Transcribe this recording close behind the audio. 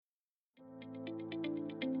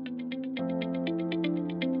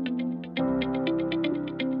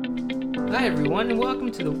Hi, everyone, and welcome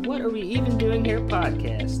to the What Are We Even Doing Here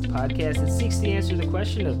podcast. Podcast that seeks to answer the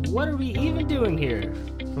question of what are we even doing here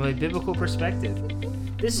from a biblical perspective.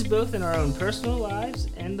 This is both in our own personal lives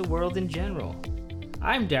and the world in general.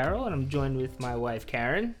 I'm Daryl, and I'm joined with my wife,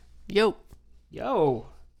 Karen. Yo. Yo.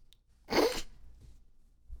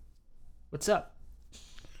 What's up?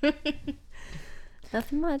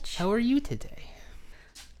 Nothing much. How are you today?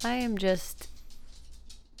 I am just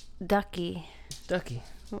ducky. Ducky.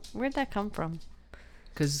 Where'd that come from?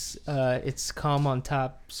 Because it's calm on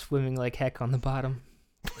top, swimming like heck on the bottom.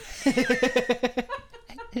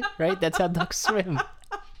 Right? That's how ducks swim.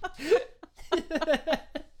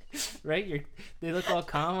 Right? They look all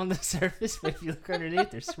calm on the surface, but if you look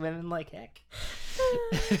underneath, they're swimming like heck.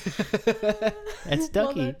 That's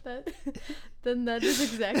ducky. Well, then that is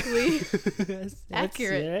exactly that's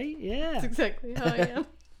accurate. Right? Yeah. That's exactly how I am.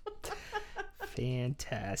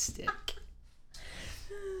 Fantastic.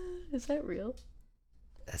 Is that real?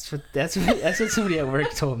 That's what somebody at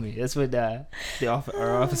work told me. That's what our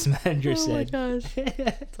office manager said. Oh my gosh,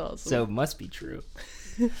 that's awesome. So it must be true.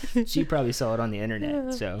 She probably saw it on the internet.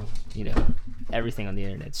 Yeah. So everything on the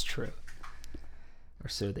internet's true, or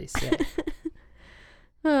so they say.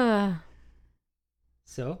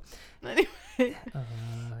 So Anyway.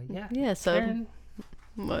 yeah. Yeah. So Karen,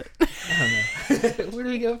 what? I don't know. Where do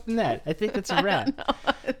we go from that? I think that's a wrap.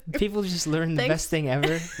 People just learn the best thing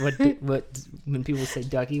ever. What when people say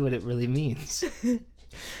ducky, what it really means. All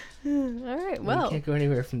right. Well, we can't go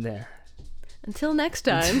anywhere from there. until next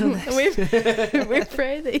time, we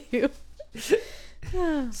pray that you.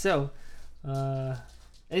 So,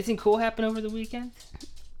 anything cool happened over the weekend?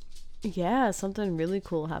 Yeah, something really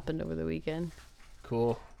cool happened over the weekend.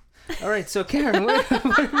 Cool. All right, so Karen, what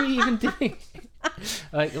are we even doing?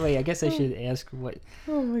 Wait, I guess I should ask what.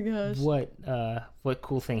 Oh my gosh. What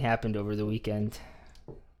cool thing happened over the weekend?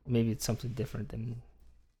 Maybe it's something different than.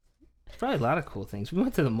 There's probably a lot of cool things. We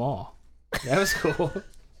went to the mall. That was cool.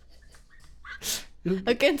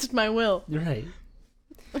 Against my will. Right.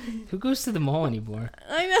 Who goes to the mall anymore?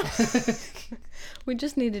 I know. We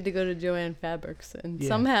just needed to go to Joann Fabrics, and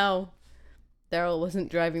somehow Daryl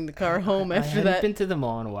wasn't driving the car home after I hadn't that. been to the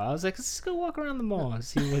mall in a while. I was like, let's just go walk around the mall and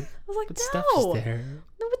see what, I was like, what no. stuff is there.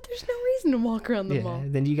 No, but there's no reason to walk around the mall.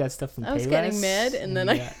 Then you got stuff from I was Payless, getting mad, and then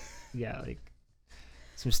like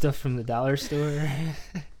some stuff from the dollar store.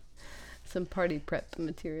 Some party prep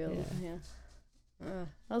material. Yeah.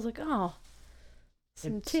 I was like, oh,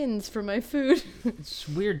 some tins for my food. It's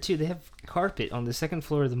weird too. They have carpet on the second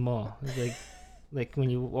floor of the mall. Like when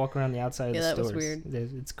you walk around the outside of the that stores. was weird.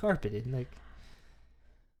 It's carpeted. Like,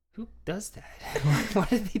 who does that? Why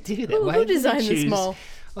did they do that? Who designed this mall?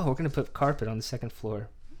 Oh, we're gonna put carpet on the second floor.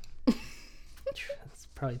 It's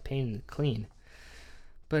probably a pain to clean.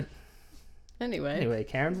 But anyway,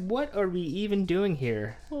 Karen, what are we even doing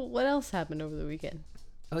here? Well, what else happened over the weekend?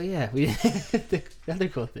 Oh yeah, the other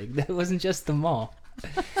cool thing. That wasn't just the mall.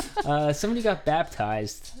 Somebody got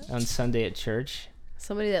baptized on Sunday at church.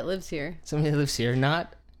 Somebody that lives here. Somebody that lives here,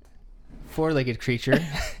 not four-legged creature.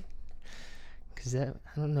 Because I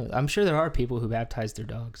don't know. I'm sure there are people who baptize their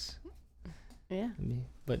dogs. Yeah.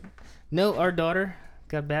 But no, our daughter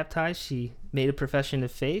got baptized. She made a profession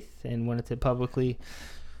of faith and wanted to publicly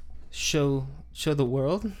show the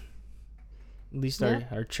world, at least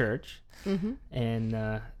our church. Mm-hmm.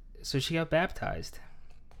 And so she got baptized.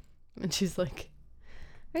 And she's like,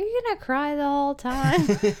 are you going to cry the whole time?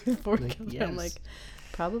 Yes. I'm like,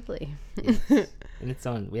 probably. Yes.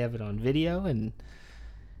 And we have it on video, and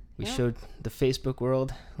we showed the Facebook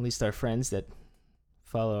world, at least our friends that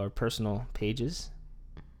follow our personal pages.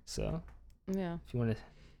 So yeah, if you want to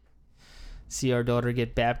see our daughter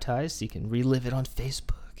get baptized, you can relive it on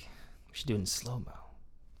Facebook. We should do it in slow-mo.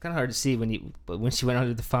 Kind of hard to see but when she went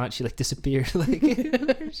under the font, she like disappeared. But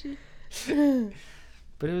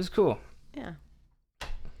it was cool. Yeah.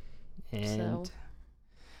 And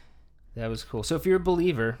that was cool. So if you're a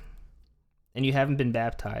believer and you haven't been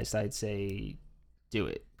baptized, I'd say do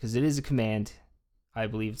it, because it is a command. I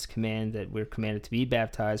believe it's a command that we're commanded to be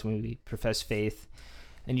baptized when we profess faith,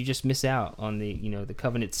 and you just miss out on the the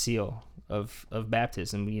covenant seal of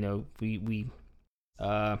baptism. We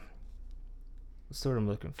what's the word I'm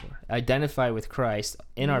looking for? Identify with Christ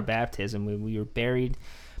in our baptism when we were buried.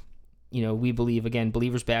 We believe, again,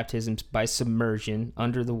 believers' baptisms by submersion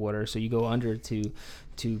under the water. So you go under to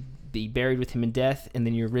be buried with him in death, and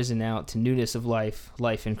then you're risen out to newness of life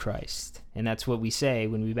in Christ. And that's what we say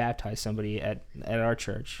when we baptize somebody at our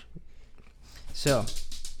church. So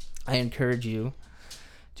I encourage you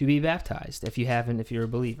to be baptized if you're a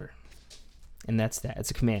believer. And that's that.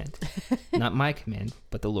 It's a command. Not my command,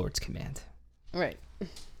 but the Lord's command. Right.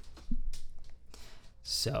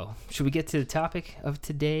 So, should we get to the topic of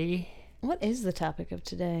today? What is the topic of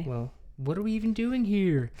today? Well, what are we even doing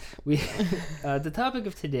here? The topic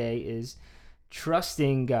of today is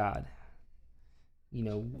trusting God.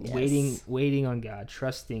 Yes. waiting on God,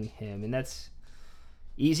 trusting Him, and that's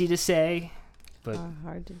easy to say, but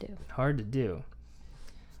hard to do. Hard to do.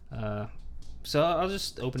 So I'll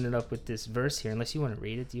just open it up with this verse here, unless you want to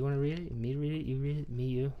read it. Do you want to read it? Me read it? You read it? Me,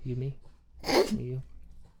 you, me, you.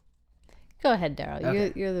 Go ahead, Daryl.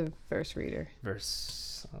 Okay. You're the first reader.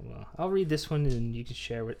 Verse. Well, I'll read this one, and you can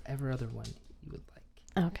share whatever other one you would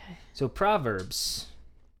like. Okay. So Proverbs,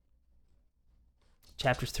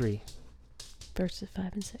 chapter 3. Verses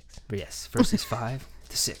 5 and 6. Yes, verses 5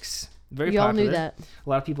 to 6. Very Y'all popular. knew that. A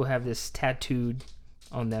lot of people have this tattooed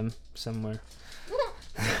on them somewhere.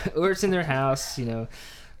 Or it's in their house,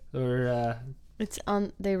 or... It's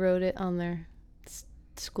on... They wrote it on their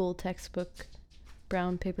school textbook,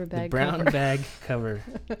 brown paper bag cover. Brown bag cover.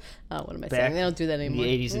 Oh, what am I saying? They don't do that anymore.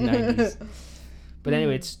 In the 80s and 90s. But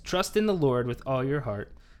anyway, it's trust in the Lord with all your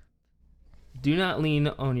heart. Do not lean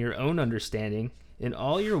on your own understanding. In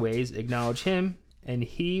all your ways, acknowledge Him, and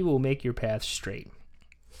He will make your path straight.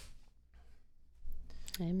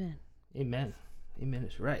 Amen. Amen. Amen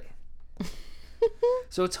is right.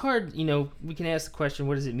 So it's hard, we can ask the question,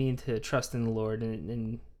 what does it mean to trust in the Lord?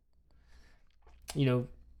 And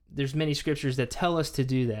there's many scriptures that tell us to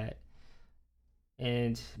do that.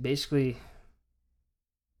 And basically,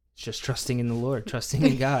 it's just trusting in the Lord, trusting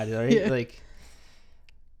in God, right?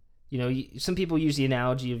 Yeah. Some people use the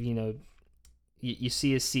analogy of, you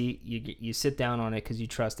see a seat, you sit down on it because you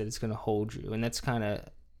trust that it's going to hold you. And that's kind of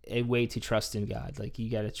a way to trust in God. Like, you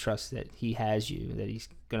got to trust that He has you, that He's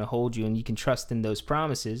going to hold you, and you can trust in those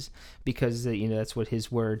promises because that's what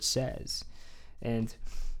His word says. And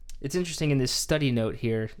it's interesting in this study note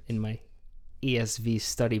here in my ESV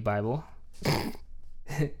study Bible.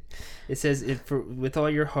 It says with all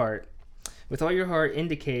your heart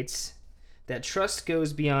indicates that trust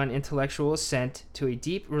goes beyond intellectual assent to a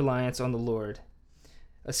deep reliance on the Lord,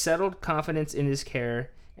 a settled confidence in His care,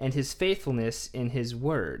 and His faithfulness in His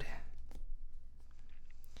word.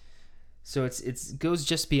 So it goes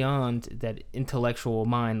just beyond that intellectual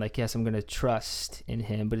mind, like, yes, I'm going to trust in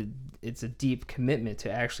Him, but it's a deep commitment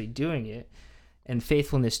to actually doing it, and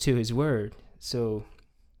faithfulness to His word. So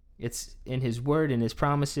it's in His word and His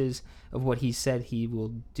promises of what He said He will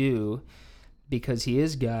do, because He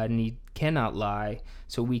is God and He cannot lie,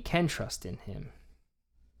 so we can trust in Him.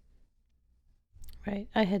 Right.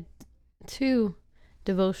 I had 2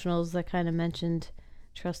 devotionals that kind of mentioned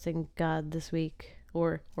trusting God this week,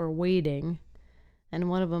 or waiting, and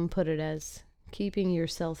one of them put it as keeping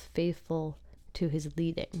yourself faithful to His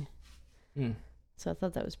leading. So I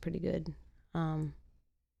thought that was pretty good,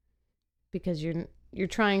 because you're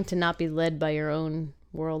trying to not be led by your own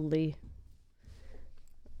worldly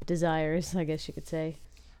desires, I guess you could say.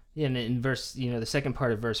 Yeah, and in verse, the second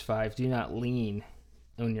part of verse 5, do not lean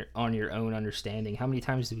on your own understanding. How many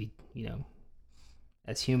times do we,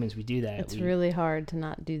 as humans, we do that? It's really hard to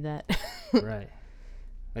not do that. Right.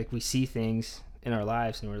 Like, we see things in our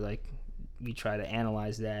lives and we try to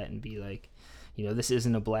analyze that and be like, this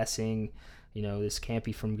isn't a blessing. This can't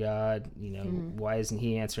be from God. Why isn't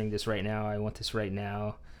He answering this right now? I want this right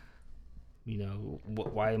now.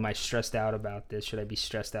 Why am I stressed out about this? Should I be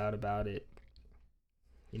stressed out about it?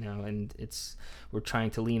 And we're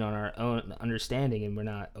trying to lean on our own understanding, and we're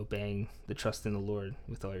not obeying the trust in the Lord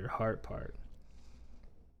with all your heart part.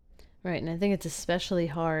 Right, and I think it's especially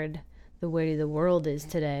hard the way the world is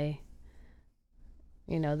today,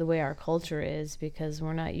 the way our culture is, because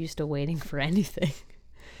we're not used to waiting for anything.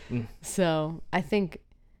 So I think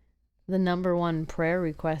the number one prayer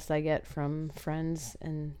request I get from friends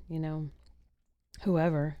and,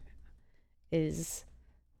 whoever, is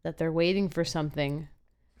that they're waiting for something,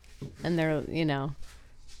 and they're,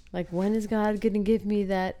 like, when is God going to give me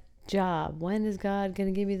that job? When is God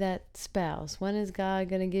going to give me that spouse? When is God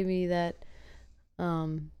going to give me that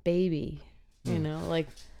baby? Like,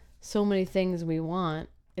 so many things we want.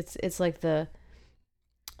 It's like the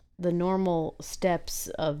normal steps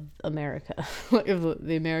of America, like of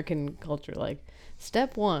the American culture. Like,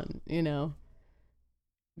 step 1,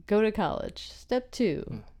 go to college. Step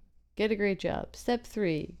 2, get a great job. Step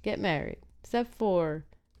 3, get married. Step 4,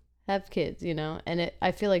 have kids. And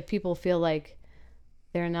I feel like people feel like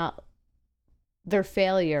they're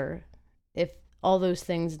failure if all those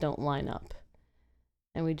things don't line up.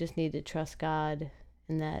 And we just need to trust God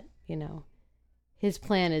in that, His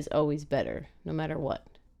plan is always better, no matter what.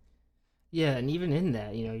 Yeah, and even in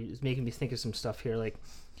that, it's making me think of some stuff here. Like,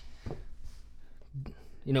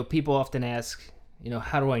 people often ask,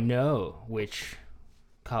 how do I know which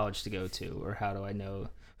college to go to, or how do I know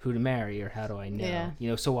who to marry, or how do I know, Yeah. you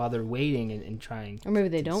know, so while they're waiting and trying, Or maybe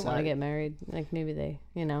they to don't want to decide. get married. Like maybe they,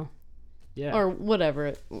 you know, yeah, or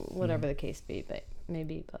whatever the case be, but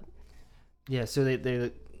maybe, but yeah, so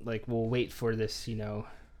they like will wait for this, you know,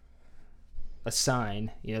 a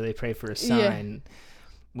sign, you know, they pray for a sign,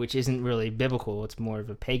 which isn't really biblical. It's more of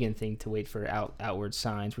a pagan thing to wait for outward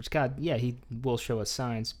signs, which God, yeah, he will show us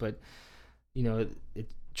signs, but you know,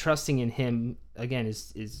 trusting in him again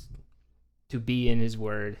is to be in his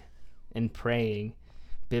word and praying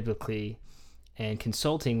biblically and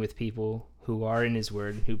consulting with people who are in his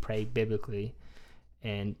word, who pray biblically.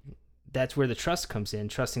 And that's where the trust comes in,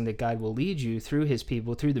 trusting that God will lead you through his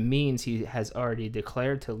people, through the means he has already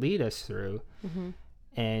declared to lead us through,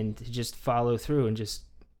 and to just follow through and just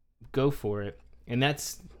go for it. And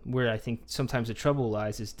that's where I think sometimes the trouble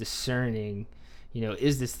lies, is discerning, you know,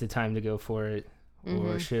 is this the time to go for it,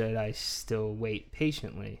 or should I still wait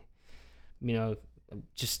patiently? You know,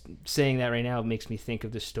 just saying that right now makes me think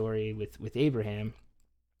of the story with Abraham,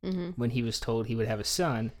 when he was told he would have a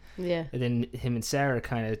son. Yeah. And then him and Sarah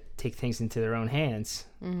kind of take things into their own hands,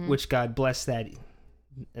 which God blessed that,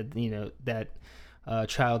 you know, that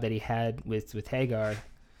child that he had with Hagar.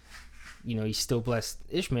 You know, he still blessed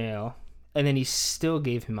Ishmael, and then he still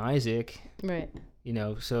gave him Isaac. Right. You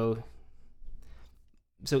know, so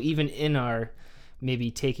even in our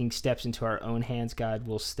maybe taking steps into our own hands, God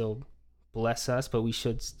will still bless us, but we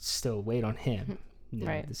should still wait on him. You know,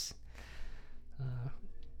 Right.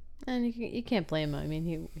 And you can't blame him. I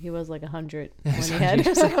mean, he was like 100 when he had.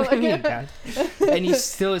 Just like, what do you mean, God? And he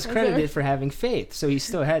still is credited for having faith. So he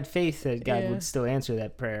still had faith that God would still answer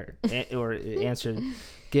that prayer, or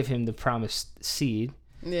give him the promised seed.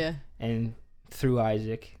 Yeah. And through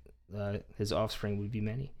Isaac, his offspring would be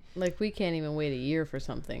many. Like we can't even wait a year for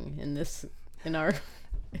something in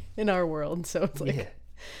our world. So it's like,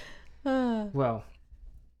 well,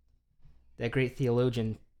 that great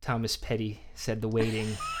theologian Thomas Petty said the waiting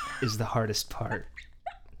is the hardest part.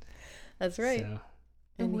 That's right. So,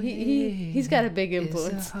 and he's got a big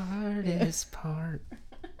influence. The hardest part.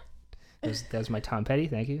 That was my Tom Petty.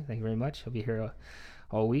 Thank you very much. I'll be here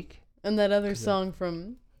all week. And that other song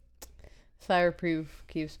from Fireproof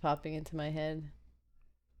keeps popping into my head.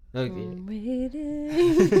 Okay. I'm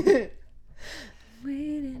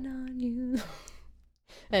waiting on you.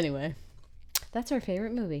 Anyway, that's our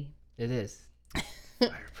favorite movie. It is.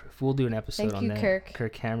 Fireproof. We'll do an episode Thank on you, that. Kirk.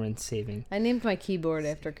 Kirk Cameron saving. I named my keyboard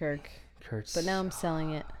after Kirk, Kurt's. but now I'm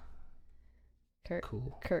selling it. Kirk.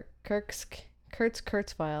 Cool. Kurt's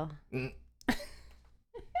Kurzweil.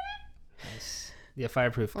 Nice. Yeah,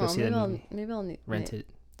 Fireproof. Go see that movie. Maybe I'll Rent it.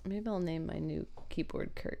 Maybe I'll name my new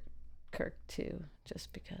keyboard Kirk too,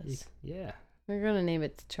 just because. Yeah. We're gonna name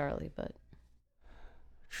it Charlie, but.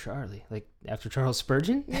 Charlie, like after Charles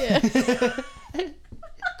Spurgeon? Yeah.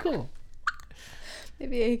 Cool.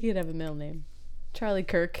 Maybe he could have a middle name. Charlie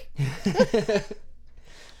Kirk.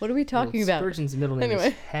 What are we talking about? Spurgeon's middle name Anyway.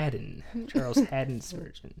 is Haddon. Charles Haddon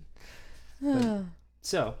Spurgeon.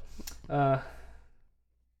 So, what?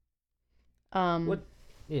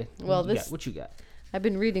 Yeah. Well, what you got? I've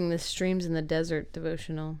been reading this Streams in the Desert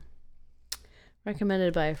devotional,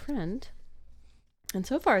 recommended by a friend, and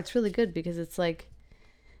so far it's really good because it's like,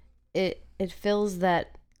 it fills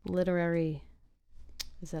that literary.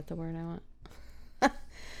 Is that the word I want?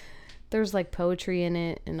 There's like poetry in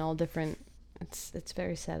it and all different. It's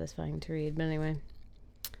very satisfying to read. But anyway,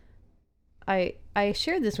 I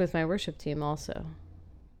shared this with my worship team also,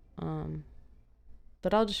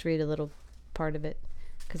 but I'll just read a little part of it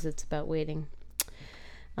because it's about waiting.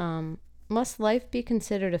 Must life be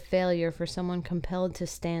considered a failure for someone compelled to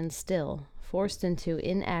stand still, forced into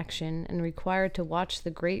inaction, and required to watch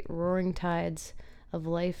the great roaring tides of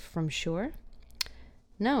life from shore?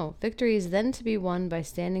 No, victory is then to be won by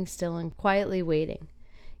standing still and quietly waiting.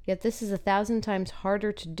 Yet this is 1,000 times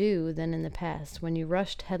harder to do than in the past, when you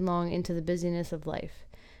rushed headlong into the busyness of life.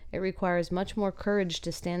 It requires much more courage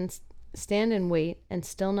to stand and wait, and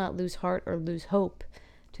still not lose heart or lose hope,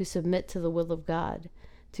 to submit to the will of God,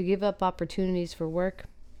 to give up opportunities for work,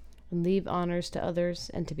 and leave honors to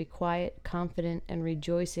others, and to be quiet, confident, and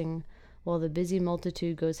rejoicing while the busy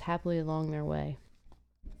multitude goes happily along their way.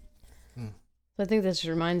 So I think this just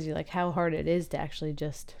reminds you like how hard it is to actually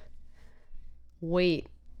just wait,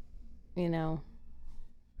 you know.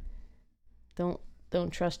 Don't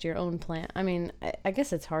trust your own plan. I mean, I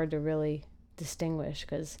guess it's hard to really distinguish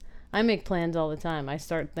because I make plans all the time. I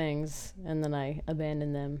start things and then I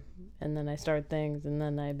abandon them, and then I start things and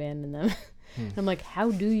then I abandon them. I'm like,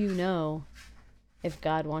 how do you know if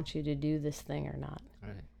God wants you to do this thing or not?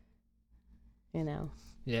 Right. You know.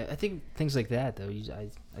 Yeah, I think things like that though.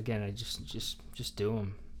 I just do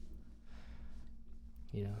them.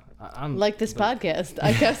 You know, I'm Like this podcast.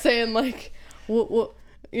 I kept saying like, what,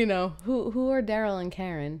 you know, who are Daryl and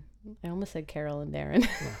Karen? I almost said Carol and Darren.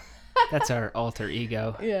 That's our alter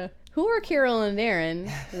ego. Yeah. Who are Carol and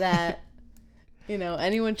Darren that, you know,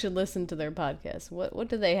 anyone should listen to their podcast? What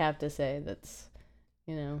do they have to say that's,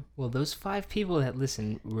 you know? Well, those 5 people that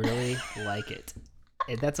listen really like it.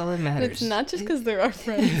 And that's all that matters. It's not just because they're our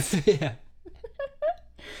friends. Yeah.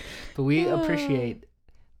 But we appreciate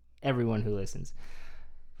everyone who listens.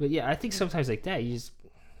 But yeah, I think sometimes like that, I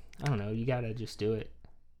don't know, you gotta just do it.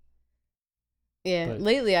 Yeah, But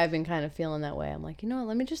lately I've been kind of feeling that way. I'm like, you know what,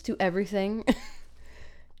 let me just do everything.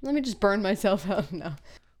 Let me just burn myself out now.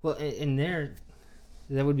 Well, in there,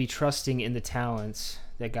 that would be trusting in the talents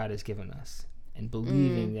that God has given us and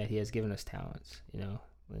believing that He has given us talents, you know,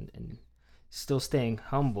 and still staying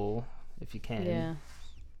humble if you can. Yeah.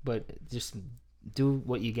 But just do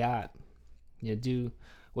what you got. You know, do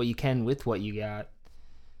what you can with what you got.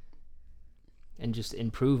 And just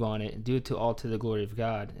improve on it and do it to the glory of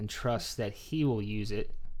God and trust that He will use it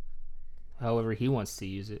however He wants to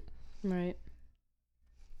use it. Right.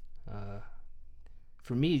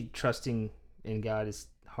 For me, trusting in God is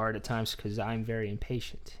hard at times because I'm very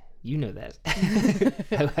impatient. You know that.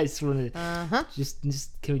 I just want to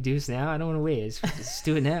just can we do this now? I don't want to wait. Let's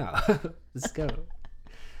do it now. Let's go.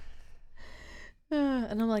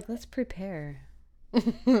 And I'm like, let's prepare.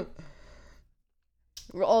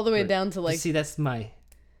 We're all the way down to like. See, that's my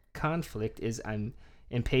conflict. Is I'm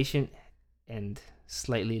impatient and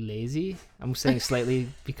slightly lazy. I'm saying slightly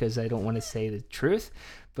because I don't want to say the truth,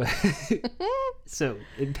 but so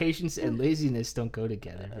impatience and laziness don't go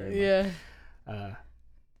together very much.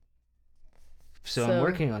 So I'm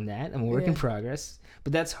working on that. I'm a work in progress,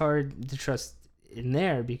 but that's hard to trust in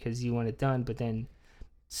there because you want it done. But then,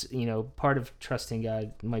 you know, part of trusting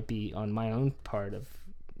God might be on my own part of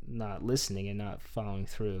not listening and not following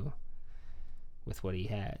through with what He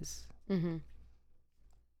has. Mm-hmm.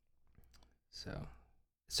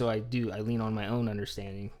 So I lean on my own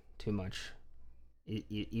understanding too much,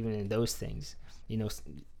 even in those things, you know,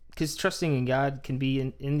 because trusting in God can be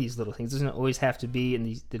in these little things. It doesn't always have to be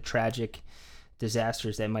in the tragic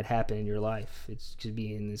disasters that might happen in your life. It could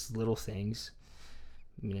be in these little things.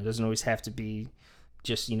 You know, it doesn't always have to be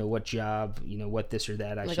just, you know, what job, you know, what this or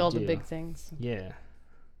that I should do. Like all the big things. Yeah.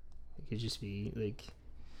 It could just be like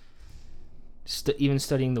even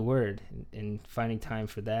studying the Word and finding time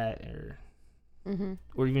for that, or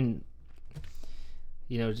even,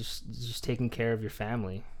 you know, just taking care of your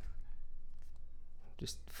family.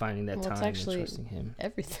 Just finding that time and trusting Him.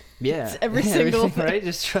 Everything. Yeah. It's every single thing. Right?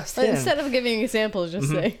 Just trust Him. Instead of giving examples, just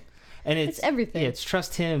say. And it's everything. Yeah, it's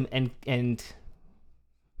trust Him and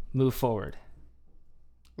move forward.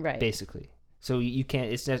 Right. Basically. So you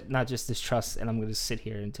can't, it's not just this trust and I'm going to sit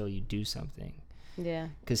here until you do something. Yeah.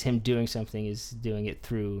 Because Him doing something is doing it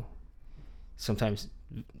through sometimes,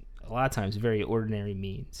 a lot of times, very ordinary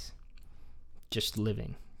means. Just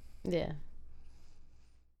living. Yeah.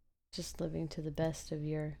 Just living to the best of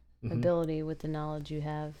your ability with the knowledge you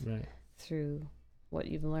have through what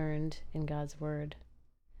you've learned in God's Word.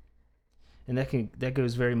 And that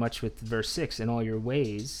goes very much with verse 6, in all your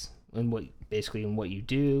ways, in what you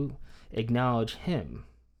do, acknowledge Him.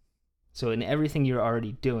 So in everything you're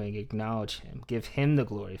already doing, acknowledge Him. Give Him the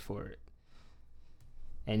glory for it.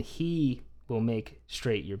 And He will make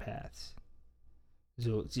straight your paths.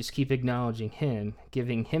 So just keep acknowledging Him,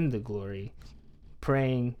 giving Him the glory,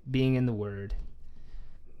 praying, being in the Word,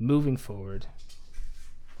 moving forward,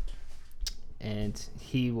 and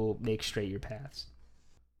He will make straight your paths.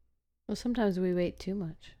 Well, sometimes we wait too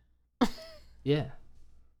much. Yeah.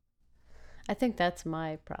 I think that's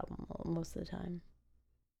my problem most of the time.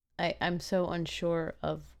 I'm so unsure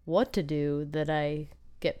of what to do that I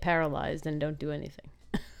get paralyzed and don't do anything.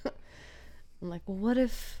 I'm like, well,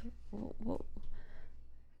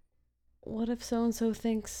 what if so-and-so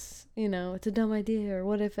thinks, you know, it's a dumb idea, or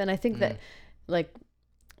what if, and I think that, like,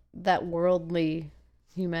 that worldly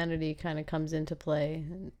humanity kind of comes into play,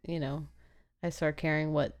 and, you know, I start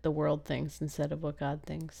caring what the world thinks instead of what God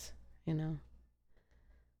thinks, you know,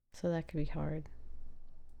 so that could be hard.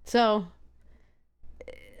 So,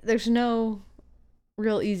 there's no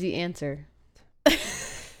real easy answer.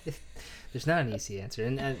 There's not an easy answer,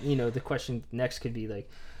 and you know, the question next could be like,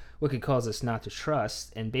 what could cause us not to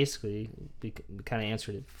trust? And basically, we kind of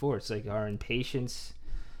answered it before. It's like our impatience,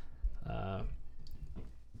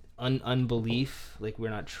 unbelief. Like we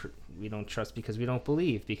don't trust because we don't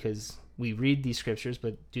believe, because we read these scriptures,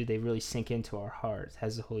 but do they really sink into our hearts?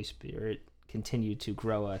 Has the Holy Spirit continued to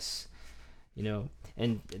grow us you know,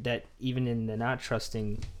 and that even in the not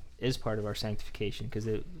trusting is part of our sanctification, because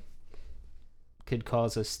it could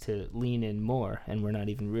cause us to lean in more, and we're not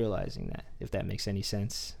even realizing that, if that makes any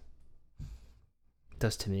sense. It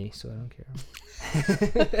does to me, so I don't care.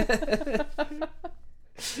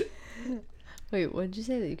 Wait, what did you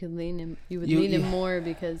say that you could lean in? You would lean in more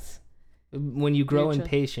because when you grow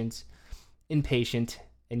impatient,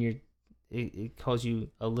 and it calls you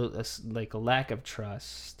like a lack of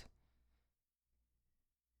trust.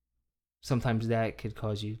 Sometimes that could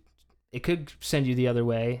cause you, it could send you the other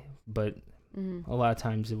way, but a lot of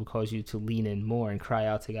times it will cause you to lean in more and cry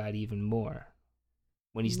out to God even more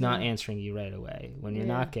when he's not answering you right away, when you're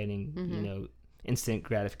not getting, instant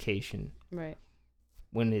gratification. Right.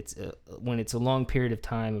 When it's a long period of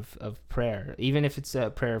time of prayer, even if it's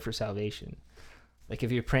a prayer for salvation. Like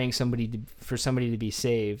if you're praying for somebody to be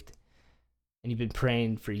saved, and you've been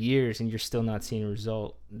praying for years and you're still not seeing a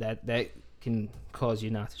result, that can cause you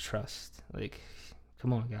not to trust. Like,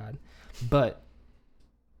 come on, God. But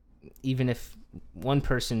even if one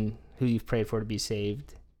person who you've prayed for to be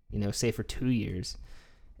saved, say for 2 years,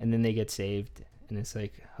 and then they get saved, and it's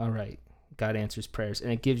like, all right, God answers prayers,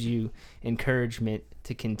 and it gives you encouragement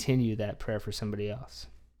to continue that prayer for somebody else.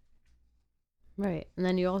 Right. And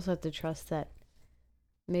then you also have to trust that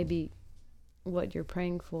maybe what you're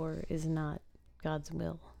praying for is not God's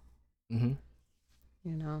will.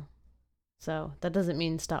 So that doesn't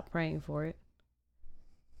mean stop praying for it,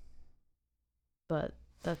 but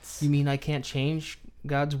that's... You mean I can't change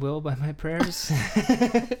God's will by my prayers?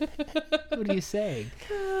 What are you saying?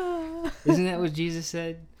 Isn't that what Jesus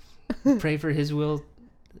said? Pray for his will,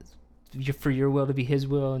 for your will to be his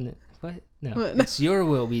will, and what? No, it's your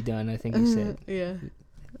will be done, I think he said. Yeah.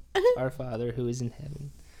 Our Father who is in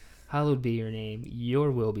heaven, hallowed be your name. Your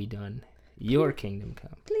will be done. Your kingdom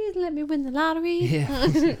come. Please let me win the lottery. Yeah,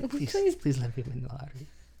 please let me win the lottery.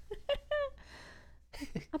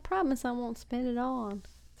 I promise I won't spend it on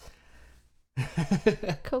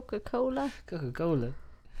Coca-Cola.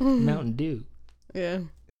 Mountain Dew. Yeah.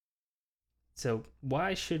 So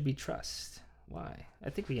why should we trust? Why? I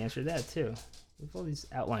think we answered that too. We have all these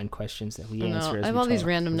outline questions that we answer. I have all these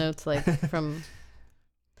random notes from...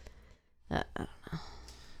 I don't know.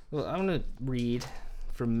 Well, I'm going to read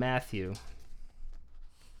from Matthew.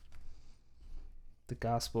 The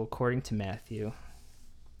Gospel according to Matthew.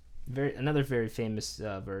 Another very famous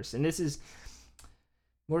verse. And this is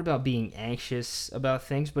more about being anxious about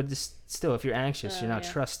things, but still, if you're anxious, you're not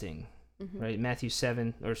trusting. Right? Matthew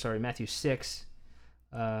 6,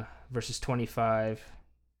 verses 25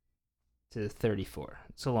 to 34.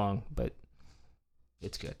 It's so long, but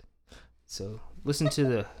it's good. So listen to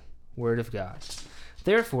the word of God.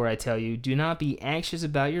 Therefore, I tell you, do not be anxious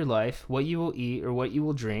about your life, what you will eat or what you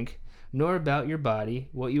will drink, nor about your body,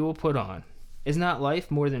 what you will put on. Is not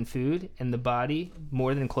life more than food, and the body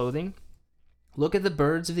more than clothing? Look at the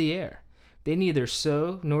birds of the air. They neither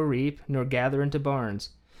sow nor reap nor gather into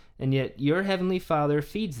barns, and yet your heavenly Father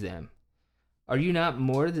feeds them. Are you not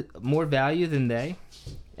more value than they?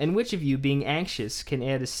 And which of you, being anxious, can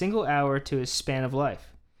add a single hour to his span of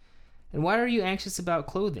life? And why are you anxious about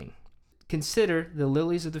clothing? Consider the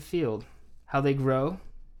lilies of the field, how they grow.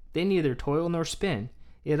 They neither toil nor spin.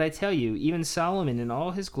 Yet I tell you, even Solomon in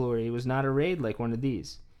all his glory was not arrayed like one of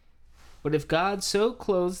these. But if God so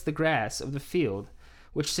clothes the grass of the field,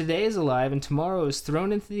 which today is alive and tomorrow is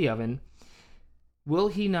thrown into the oven, will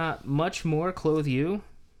he not much more clothe you,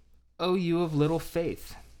 O you of little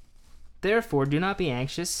faith? Therefore do not be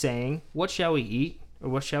anxious, saying, what shall we eat, or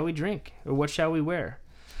what shall we drink, or what shall we wear?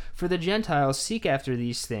 For the Gentiles seek after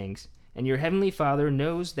these things, and your heavenly Father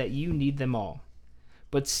knows that you need them all.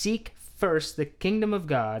 But seek first the kingdom of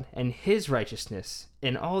God and his righteousness,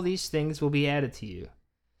 and all these things will be added to you.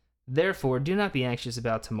 Therefore do not be anxious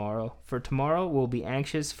about tomorrow, for tomorrow will be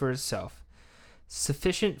anxious for itself.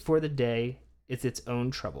 Sufficient for the day is its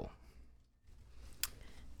own trouble.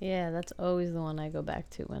 Yeah, that's always the one I go back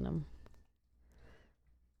to when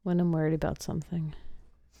I'm worried about something.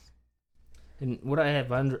 And what I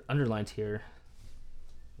have underlined here,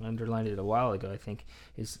 I underlined it a while ago, I think,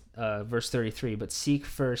 is verse 33. But seek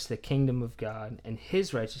first the kingdom of God and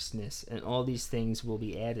his righteousness, and all these things will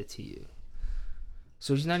be added to you.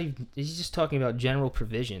 So he's just talking about general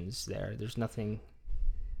provisions there. There's nothing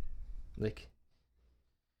like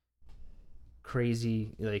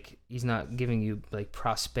crazy, like he's not giving you like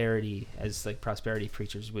prosperity as like prosperity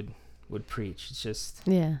preachers would preach. It's just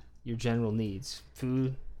your general needs: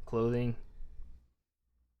 food, clothing.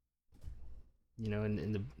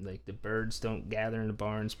 And the birds don't gather in the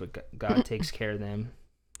barns, but God takes care of them.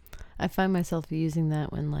 I find myself using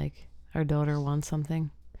that when like our daughter wants something.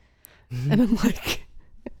 And I'm like,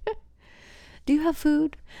 do you have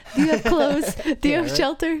food? Do you have clothes? Do you have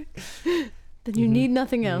shelter? Then you need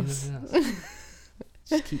nothing else.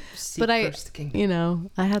 Just seek first the kingdom.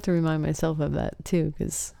 I have to remind myself of that too,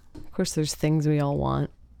 because of course there's things we all want.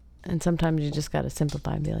 And sometimes you just got to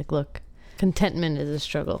simplify and be like, look, contentment is a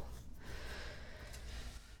struggle.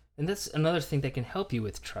 And that's another thing that can help you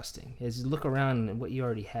with trusting, is look around at what you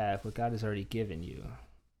already have, what God has already given you.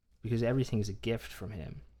 Because everything is a gift from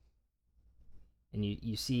him. And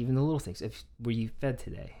you see even the little things. Were you fed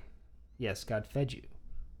today? Yes, God fed you.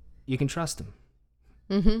 You can trust him.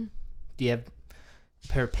 Mm-hmm. Do you have a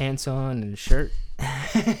pair of pants on and a shirt?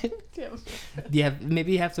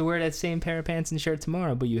 Maybe you have to wear that same pair of pants and shirt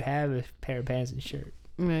tomorrow, but you have a pair of pants and shirt.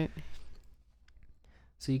 Right.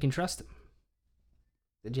 So you can trust him.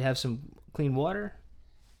 Did you have some clean water?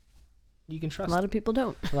 You can trust him. A lot of people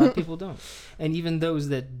don't. A lot of people don't. And even those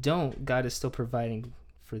that don't, God is still providing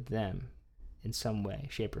for them in some way,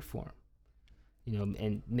 shape, or form.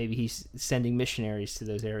 And maybe he's sending missionaries to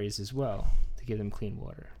those areas as well to give them clean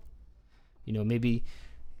water. Maybe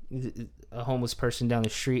a homeless person down the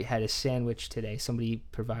street had a sandwich today. Somebody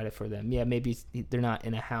provided for them. Yeah, maybe they're not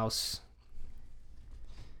in a house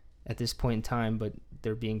at this point in time, but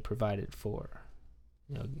they're being provided for.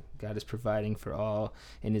 God is providing for all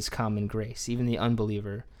in his common grace. Even the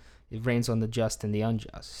unbeliever, it rains on the just and the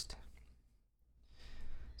unjust.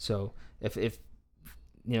 So if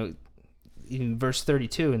in verse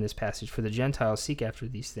 32 in this passage, for the Gentiles seek after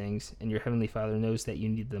these things, and your heavenly Father knows that you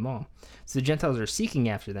need them all. So the Gentiles are seeking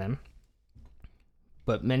after them,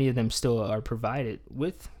 but many of them still are provided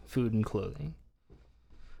with food and clothing.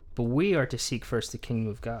 But we are to seek first the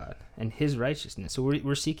kingdom of God and his righteousness. So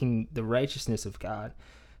we're seeking the righteousness of God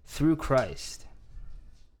through Christ.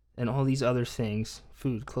 And all these other things,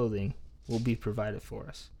 food, clothing, will be provided for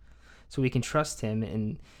us. So we can trust him,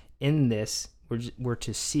 and in this, we're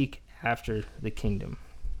to seek after the kingdom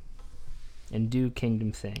and do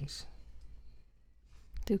kingdom things.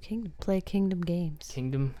 Play kingdom games.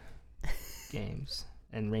 Kingdom games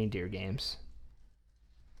and reindeer games.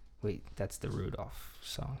 Wait, that's the Rudolph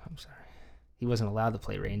song. I'm sorry. He wasn't allowed to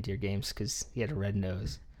play reindeer games because he had a red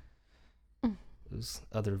nose. Those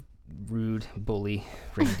other rude, bully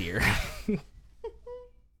reindeer.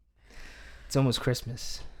 It's almost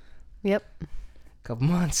Christmas. Yep. Couple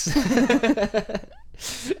months.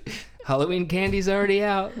 Halloween candy's already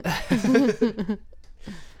out.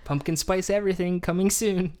 Pumpkin spice everything coming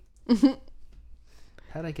soon.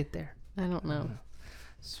 How'd I get there? I don't know.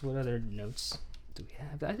 So what other notes do we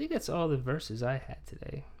have? I think that's all the verses I had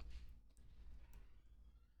today.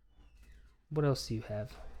 What else do you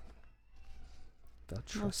have about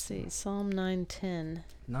trust? Let's see. Psalm 9:10.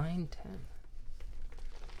 9:10.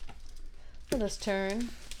 Let us turn.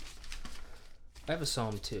 I have a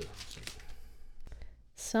psalm too.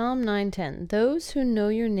 Psalm 9:10. Those who know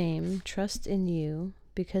your name trust in you,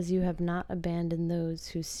 because you have not abandoned those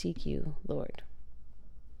who seek you, Lord.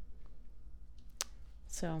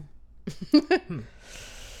 So.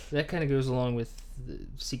 That kind of goes along with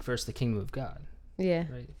seek first the kingdom of God. Yeah.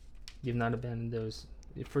 Right. You've not abandoned those,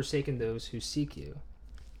 you've forsaken those who seek you.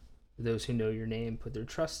 Those who know your name put their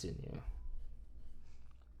trust in you.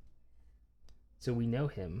 So we know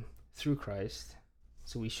him through Christ.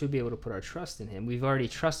 So we should be able to put our trust in him. We've already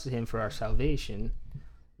trusted him for our salvation.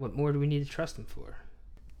 What more do we need to trust him for?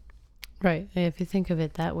 Right. If you think of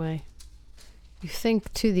it that way, you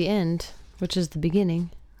think to the end, which is the beginning,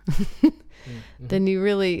 then you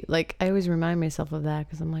really, I always remind myself of that,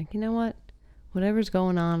 because I'm like, you know what? Whatever's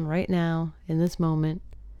going on right now, in this moment,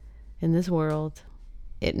 in this world,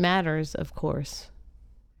 it matters, of course,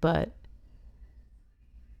 but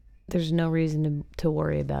there's no reason to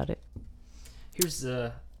worry about it. Here's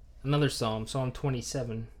another psalm, Psalm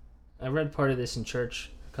 27. I read part of this in church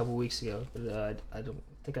a couple weeks ago, but I don't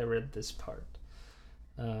think I read this part.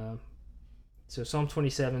 So Psalm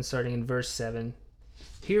 27, starting in verse 7.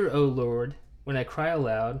 Hear, O Lord, when I cry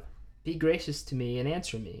aloud. Be gracious to me and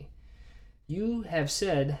answer me. You have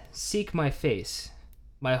said, seek my face.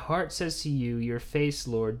 My heart says to you, your face,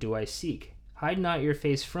 Lord, do I seek. Hide not your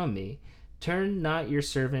face from me. Turn not your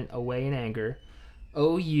servant away in anger.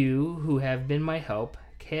 O you who have been my help,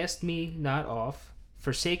 cast me not off.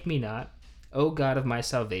 Forsake me not, O God of my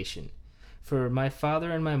salvation. For my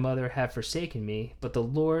father and my mother have forsaken me, but the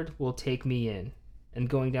Lord will take me in. And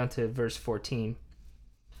going down to verse 14.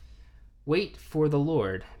 Wait for the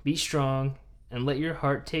Lord. Be strong, and let your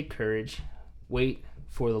heart take courage. Wait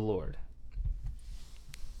for the Lord.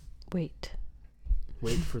 Wait.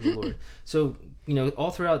 Wait for the Lord. So,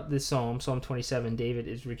 all throughout this Psalm 27, David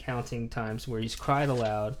is recounting times where he's cried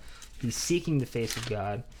aloud. He's seeking the face of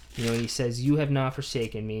God. He says, you have not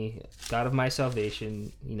forsaken me, God of my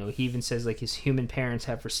salvation. He even says, like, his human parents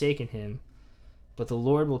have forsaken him, but the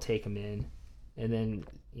Lord will take him in. And then,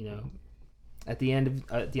 at the end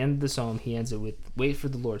of the Psalm, he ends it with, wait for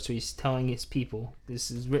the Lord. So he's telling his people,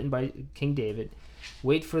 this is written by King David,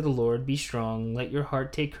 wait for the Lord, be strong, let your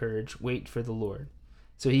heart take courage, wait for the Lord.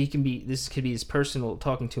 So this could be his personal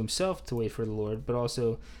talking to himself to wait for the Lord, but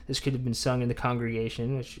also this could have been sung in the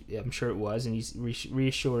congregation, which I'm sure it was, and he's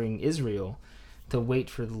reassuring Israel to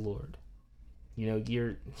wait for the Lord.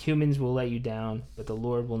 Your humans will let you down, but the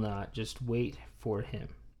Lord will not. Just wait for him.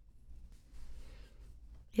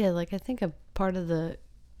 Yeah, like I think a part of the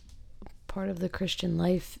Christian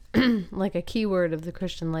life, like a key word of the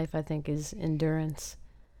Christian life, I think, is endurance.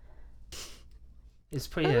 It's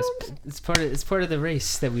part of the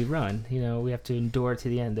race that we run. We have to endure to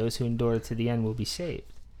the end. Those who endure to the end will be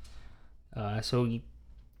saved.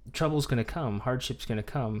 Trouble's going to come. Hardship's going to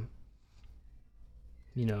come.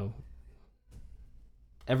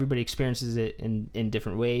 Everybody experiences it in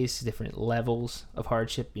different ways, different levels of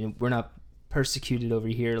hardship. We're not persecuted over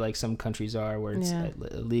here like some countries are, where it's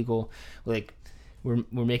illegal. Like we're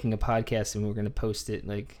making a podcast and we're going to post it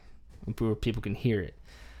like where people can hear it.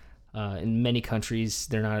 In many countries,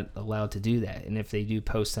 they're not allowed to do that, and if they do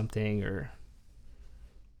post something or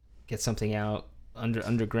get something out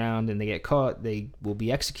underground and they get caught, they will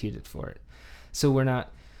be executed for it. So we're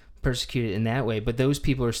not persecuted in that way, but those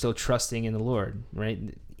people are still trusting in the Lord, right?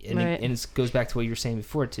 And it goes back to what you were saying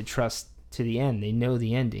before, to trust to the end. They know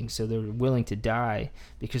the ending, so they're willing to die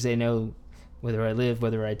because they know whether I live,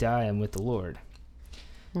 whether I die, I'm with the Lord.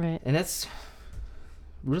 Right. And that's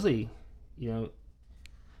really,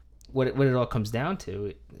 what it all comes down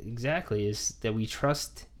to exactly is that we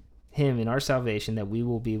trust him in our salvation, that we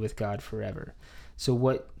will be with God forever. So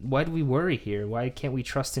why do we worry here? Why can't we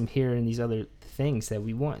trust him here in these other things that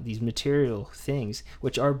we want, these material things,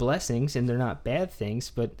 which are blessings and they're not bad things,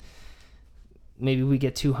 but maybe we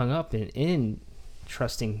get too hung up in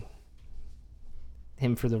trusting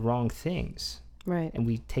him for the wrong things. Right. And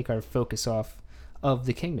we take our focus off of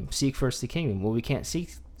the kingdom. Seek first the kingdom. Well, we can't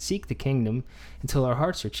seek the kingdom until our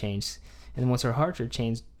hearts are changed. And once our hearts are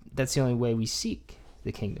changed, that's the only way we seek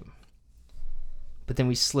the kingdom. But then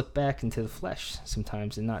we slip back into the flesh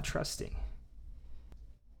sometimes and not trusting.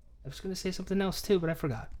 I was going to say something else too, but I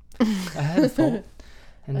forgot. I had a thought.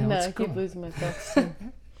 And now I keep losing my thoughts too.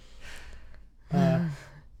 Go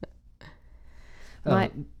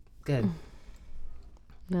ahead.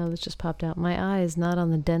 No, this just popped out. My eye is not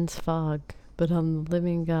on the dense fog, but on the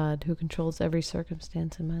living God who controls every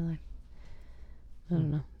circumstance in my life. I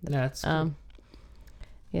don't know. No, that's good.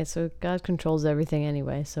 Yeah, so God controls everything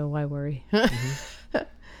anyway, so why worry? Mm-hmm.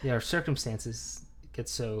 Yeah, our circumstances get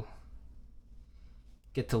to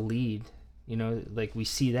lead. Like we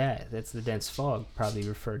see that's the dense fog probably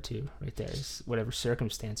referred to right there, is whatever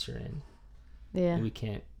circumstance you're in. Yeah. And we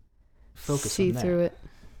can't focus see on that. through it.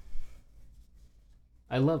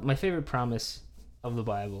 I love my favorite promise of the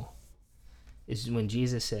Bible is when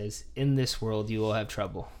Jesus says, in this world you will have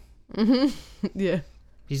trouble. Mm-hmm. Yeah.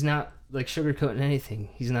 He's not like sugarcoating anything.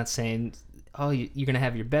 He's not saying, oh, you're going to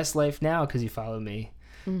have your best life now because you follow me.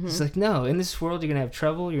 Mm-hmm. It's like, no, in this world you're going to have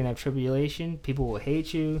trouble. You're going to have tribulation. People will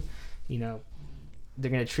hate you. They're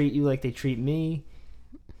going to treat you like they treat me.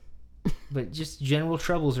 But just general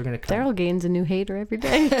troubles are going to come. Daryl gains a new hater every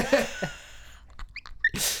day.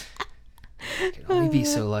 Can only be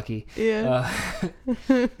so lucky. Yeah.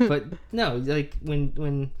 But no, like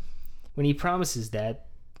when he promises that,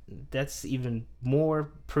 that's even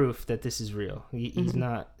more proof that this is real. He's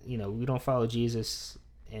not, we don't follow Jesus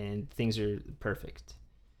and things are perfect.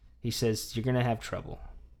 He says, you're going to have trouble.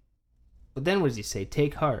 But then what does he say?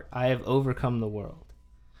 Take heart. I have overcome the world.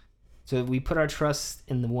 So we put our trust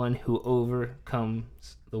in the one who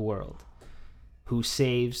overcomes the world, who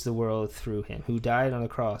saves the world through him, who died on the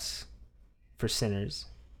cross for sinners.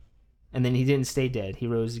 And then he didn't stay dead. He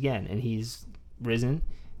rose again, and he's risen.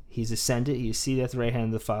 He's ascended. He is seated at the right hand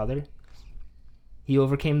of the Father. He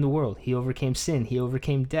overcame the world. He overcame sin. He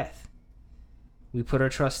overcame death. We put our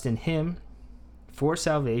trust in him for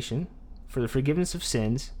salvation, for the forgiveness of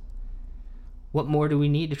sins. What more do we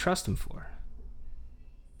need to trust him for?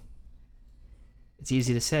 It's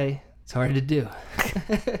easy to say. It's hard to do.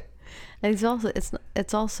 And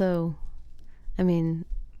it's also, I mean,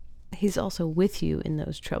 he's also with you in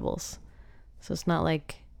those troubles. So it's not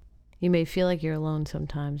like you may feel like you're alone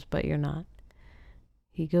sometimes, but you're not.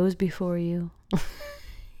 He goes before you.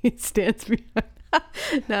 He stands behind.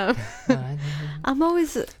 No. I'm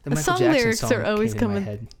always The Michael song Jackson lyrics song are always came in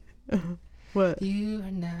my coming. head. What? You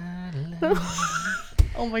are not alone.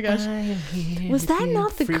 Oh my gosh. I am here Was with that you.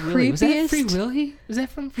 not the Free Willy. Was that Free creepiest- Willy? Was that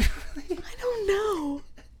from Free Willy? I don't know.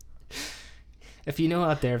 If you know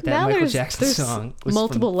out there if that Now Michael there's- Jackson there's song was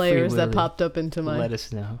multiple from Free layers that Willy, popped up into my let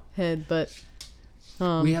us know. head, but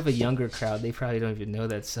We have a younger crowd. They probably don't even know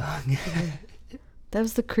that song. that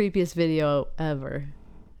was the creepiest video ever.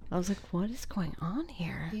 I was like, what is going on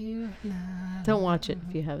here? You're not Don't watch it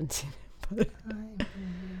if you haven't seen it. I'm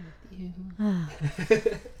here with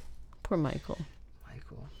you. Poor Michael.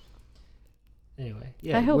 Michael. Anyway,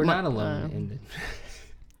 yeah, I hope we're Mi- not alone. In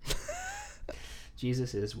the...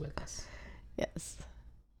 Jesus is with us. Yes.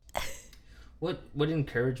 What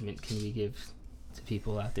encouragement can we give to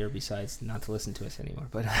people out there besides not to listen to us anymore?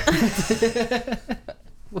 But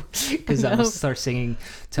because I'm gonna start singing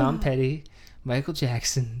Tom Petty, Michael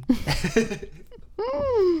Jackson.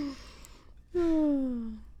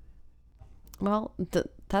 Well,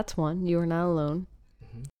 that's one. You are not alone.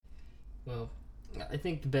 Well, I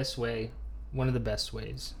think the best way, one of the best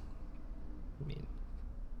ways, I mean,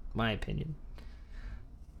 my opinion,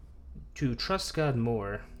 to trust God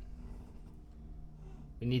more,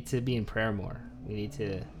 we need to be in prayer more. We need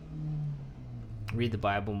to read the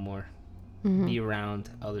Bible more. Be around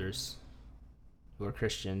others who are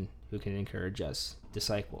Christian, who can encourage us.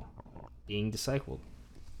 Disciple. Being discipled.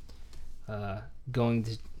 Going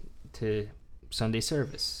to Sunday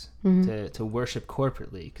service. To worship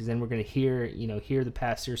corporately. Because then we're going to hear the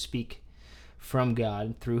pastor speak from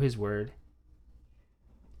God through his word.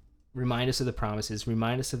 Remind us of the promises.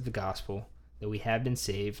 Remind us of the gospel. That we have been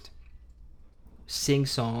saved. Sing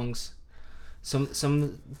songs.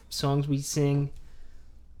 Some songs we sing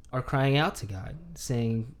are crying out to God,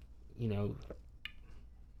 saying,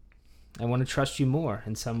 I want to trust you more.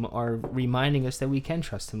 And some are reminding us that we can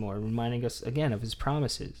trust him more, reminding us again of his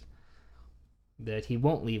promises, that he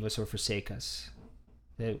won't leave us or forsake us,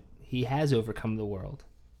 that he has overcome the world.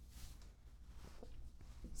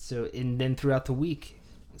 So, and then throughout the week,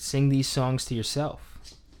 sing these songs to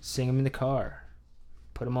yourself. Sing them in the car.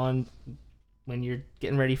 Put them on when you're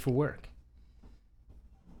getting ready for work.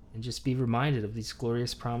 And just be reminded of these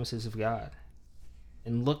glorious promises of God.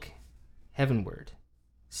 And look heavenward.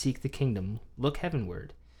 Seek the kingdom. Look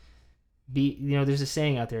heavenward. There's a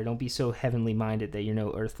saying out there, don't be so heavenly minded that you're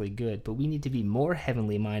no earthly good. But we need to be more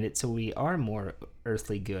heavenly minded so we are more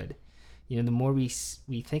earthly good. The more we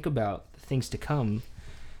think about the things to come,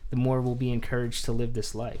 the more we'll be encouraged to live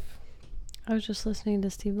this life. I was just listening to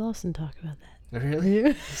Steve Lawson talk about that. Really?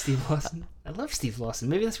 Yeah. Steve Lawson? I love Steve Lawson.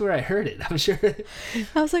 Maybe that's where I heard it. I'm sure.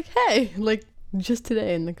 I was like, hey, just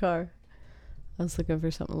today in the car, I was looking for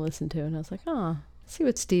something to listen to, and I was like, see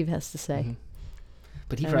what Steve has to say. Mm-hmm.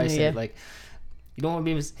 But he probably said, you don't want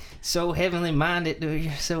to be so heavenly minded, dude.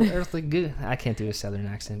 You're so earthly good. I can't do a southern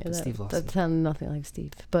accent, but Steve Lawson. That sounded nothing like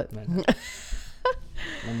Steve, but...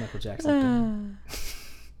 I'm Michael Jackson.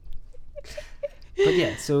 But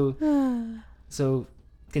yeah, so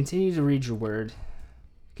continue to read your word,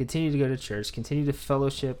 continue to go to church, continue to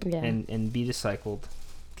fellowship and be discipled,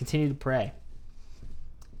 continue to pray.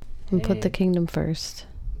 And put the kingdom first.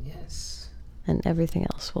 Yes. And everything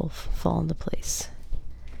else will fall into place.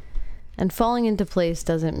 And falling into place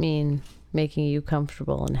doesn't mean making you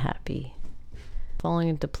comfortable and happy. Falling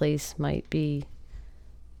into place might be,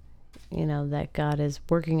 that God is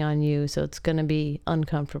working on you, so it's going to be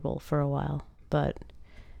uncomfortable for a while. But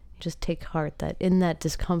just take heart that in that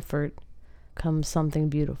discomfort comes something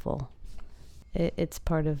beautiful. It's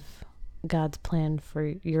part of God's plan for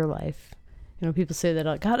your life. People say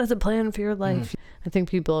that God has a plan for your life. I think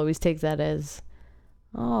people always take that as,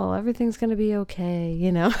 everything's going to be okay,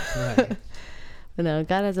 Right. But no,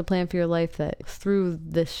 God has a plan for your life that through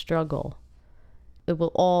this struggle, it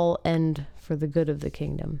will all end for the good of the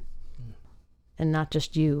kingdom. And not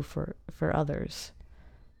just you, for others.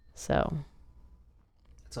 So...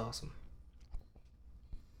 That's awesome.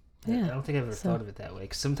 Yeah. I don't think I've ever thought of it that way.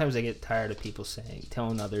 Because sometimes I get tired of people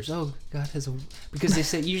telling others, God has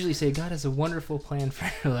because they usually say God has a wonderful plan for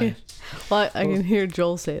your life. Well, I can hear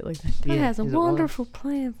Joel say it like that. God has a wonderful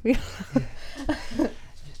plan for you.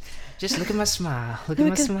 Just look at my smile. Look at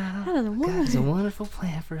my smile. God has a wonderful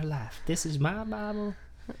plan for your life. This is my Bible,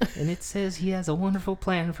 and it says He has a wonderful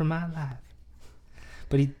plan for my life.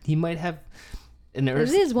 But he might have. It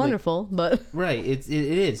is wonderful, but right, it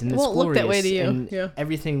is, and it it's won't glorious, look that way to you. And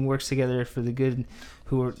everything works together for the good,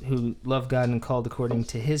 who love God and called according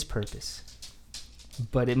to His purpose.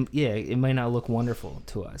 But it might not look wonderful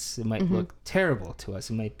to us. It might look terrible to us.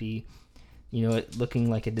 It might be it looking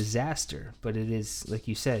like a disaster, but it is, like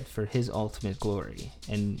you said, for his ultimate glory.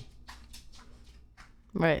 And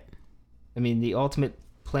Right. I mean, the ultimate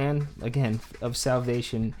plan, again, of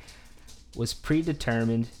salvation was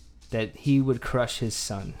predetermined that he would crush his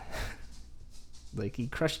son. Like, he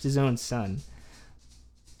crushed his own son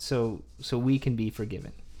so we can be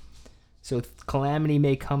forgiven. So calamity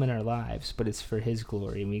may come in our lives, but it's for his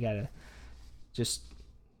glory, and we got to just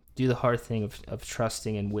do the hard thing of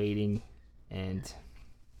trusting and waiting and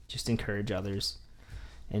just encourage others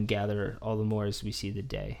and gather all the more as we see the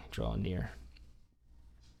day draw near.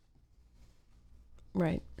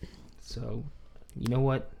 Right. So, you know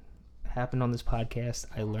what happened on this podcast?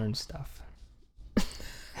 I learned stuff.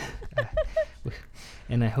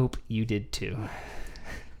 And I hope you did too.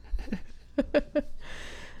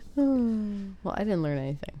 Well, I didn't learn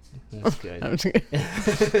anything. That's good. I'm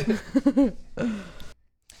just kidding.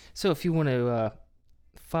 So if you want to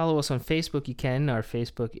follow us on Facebook, you can. Our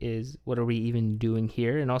Facebook is What Are We Even Doing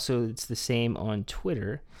Here? And also it's the same on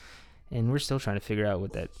Twitter. And we're still trying to figure out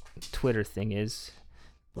what that Twitter thing is.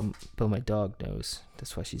 But my dog knows.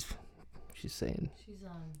 That's why she's saying. She's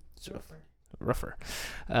Rougher.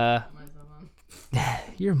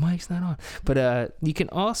 Your mic's not on. But you can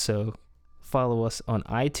also follow us on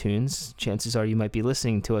iTunes. Chances are you might be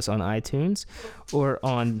listening to us on iTunes or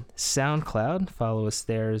on SoundCloud. Follow us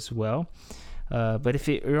there as well. But if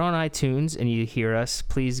you're on iTunes and you hear us,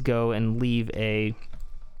 please go and leave a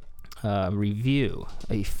review,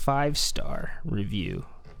 a 5-star review,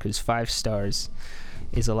 because 5 stars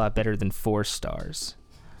is a lot better than 4 stars.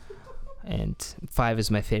 And 5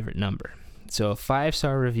 is my favorite number. So a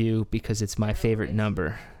 5-star review because it's my favorite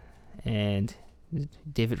number. And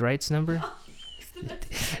David Wright's number?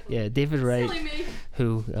 Yeah, David Wright,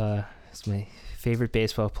 who is my favorite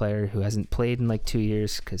baseball player who hasn't played in like 2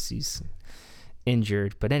 years because he's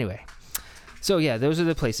injured. But anyway, so yeah, those are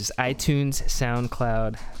the places: iTunes,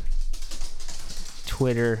 SoundCloud,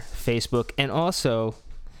 Twitter, Facebook, and also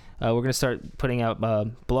we're going to start putting out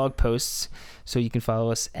blog posts, so you can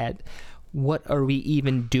follow us at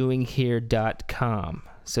whatareweevendoinghere.com.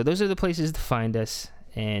 So those are the places to find us,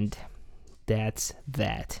 and that's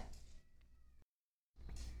that.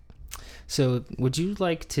 So would you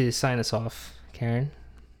like to sign us off, Karen?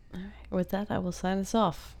 All right. With that, I will sign us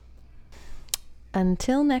off.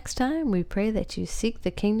 Until next time, we pray that you seek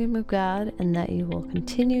the kingdom of God and that you will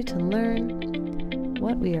continue to learn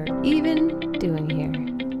what we are even doing here.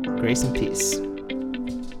 Grace and peace.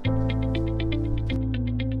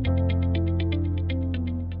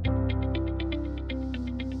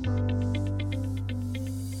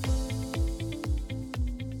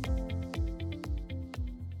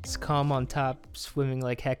 It's calm on top, swimming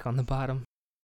like heck on the bottom.